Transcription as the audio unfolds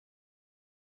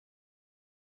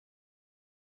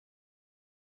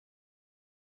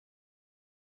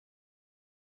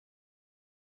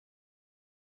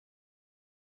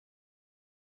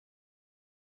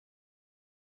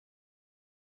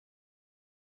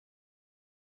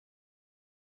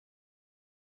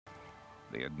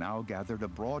They had now gathered a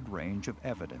broad range of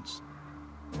evidence.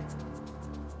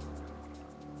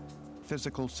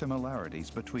 Physical similarities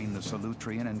between the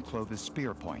Solutrian and Clovis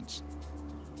spear points,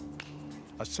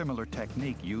 a similar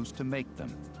technique used to make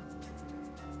them,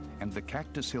 and the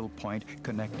Cactus Hill point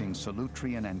connecting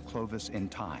Solutrian and Clovis in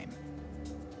time.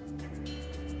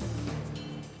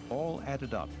 All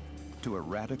added up to a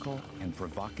radical and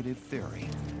provocative theory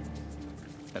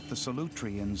that the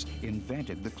Solutrians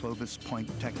invented the Clovis point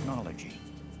technology,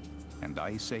 and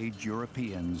Ice Age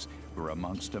Europeans were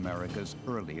amongst America's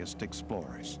earliest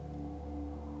explorers.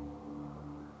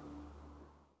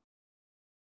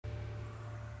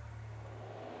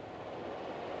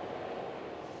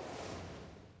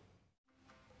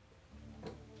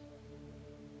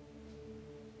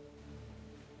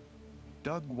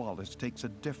 Doug Wallace takes a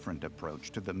different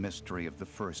approach to the mystery of the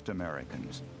first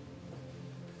Americans.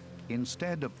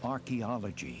 Instead of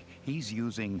archaeology, he's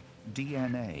using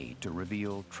DNA to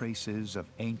reveal traces of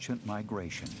ancient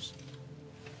migrations.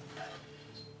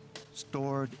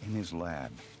 Stored in his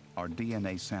lab are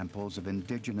DNA samples of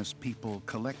indigenous people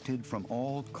collected from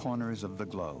all corners of the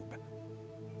globe.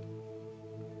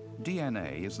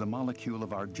 DNA is the molecule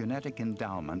of our genetic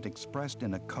endowment expressed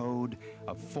in a code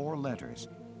of 4 letters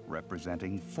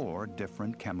representing 4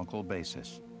 different chemical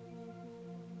bases.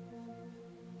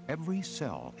 Every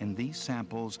cell in these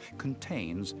samples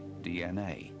contains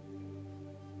DNA.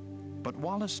 But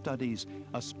Wallace studies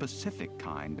a specific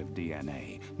kind of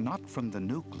DNA, not from the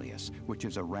nucleus, which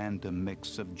is a random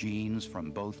mix of genes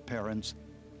from both parents,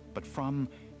 but from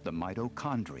the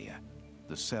mitochondria,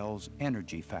 the cell's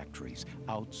energy factories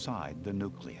outside the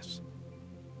nucleus.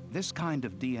 This kind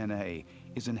of DNA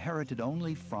is inherited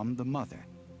only from the mother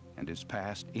and is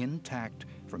passed intact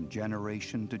from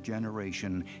generation to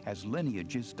generation as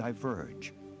lineages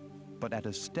diverge, but at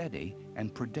a steady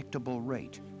and predictable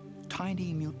rate.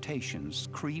 Tiny mutations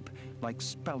creep like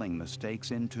spelling mistakes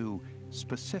into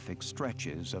specific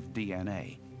stretches of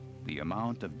DNA. The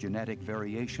amount of genetic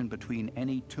variation between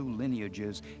any 2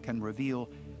 lineages can reveal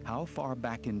how far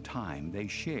back in time they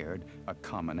shared a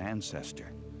common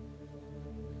ancestor.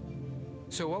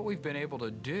 So what we've been able to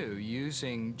do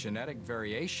using genetic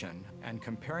variation and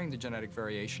comparing the genetic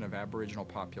variation of Aboriginal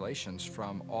populations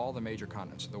from all the major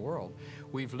continents of the world,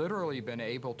 we've literally been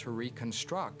able to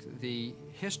reconstruct the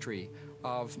history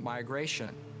of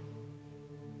migration.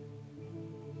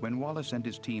 When Wallace and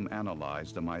his team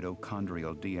analyzed the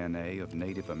mitochondrial DNA of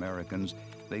Native Americans,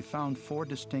 they found 4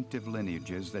 distinctive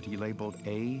lineages that he labeled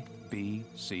A, B,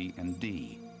 C, and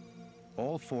D.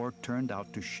 All 4 turned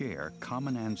out to share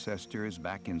common ancestors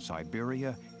back in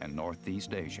Siberia and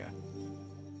Northeast Asia.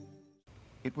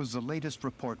 It was the latest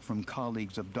report from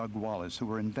colleagues of Doug Wallace who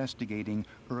were investigating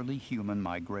early human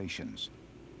migrations.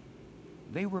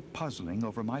 They were puzzling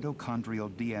over mitochondrial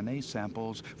DNA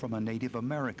samples from a Native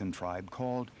American tribe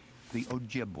called the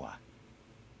Ojibwa.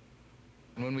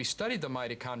 When we studied the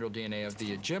mitochondrial DNA of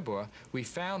the Ojibwa, we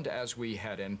found, as we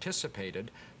had anticipated,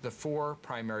 the 4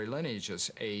 primary lineages,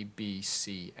 A, B,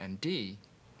 C, and D.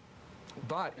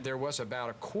 But there was about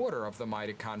a quarter of the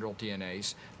mitochondrial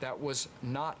DNAs that was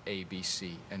not A, B,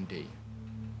 C, and D.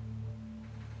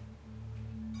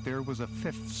 There was a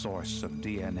 5th source of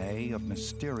DNA of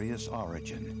mysterious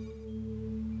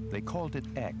origin. They called it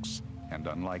X, and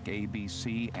unlike A, B,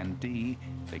 C, and D,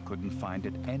 they couldn't find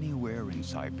it anywhere in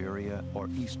Siberia or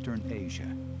Eastern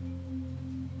Asia.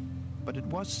 But it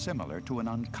was similar to an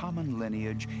uncommon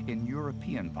lineage in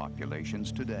European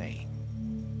populations today.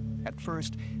 At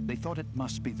first, they thought it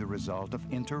must be the result of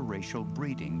interracial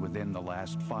breeding within the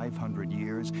last 500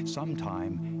 years,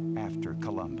 sometime after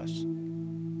Columbus.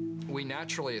 We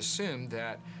naturally assumed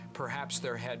that perhaps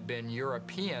there had been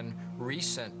European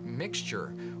recent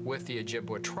mixture with the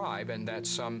Ojibwa tribe, and that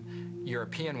some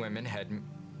European women had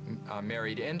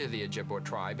married into the Ojibwa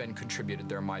tribe and contributed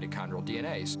their mitochondrial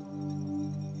DNAs.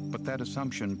 But that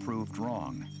assumption proved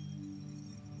wrong.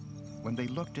 When they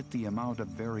looked at the amount of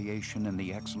variation in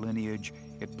the X lineage,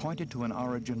 it pointed to an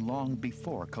origin long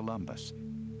before Columbus.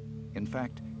 In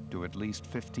fact, to at least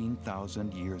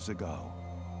 15,000 years ago.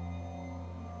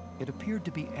 It appeared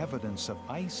to be evidence of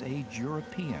Ice Age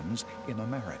Europeans in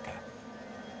America.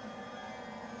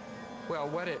 Well,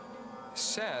 what it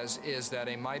says is that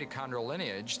a mitochondrial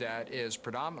lineage that is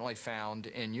predominantly found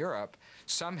in Europe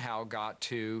somehow got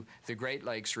to the Great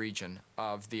Lakes region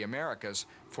of the Americas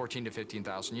 14 to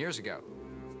 15,000 years ago.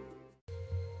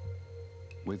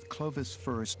 With Clovis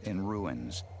first in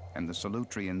ruins and the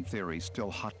Solutrian theory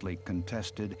still hotly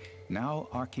contested, now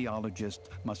archaeologists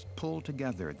must pull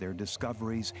together their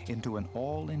discoveries into an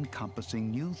all-encompassing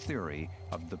new theory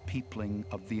of the peopling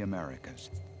of the Americas.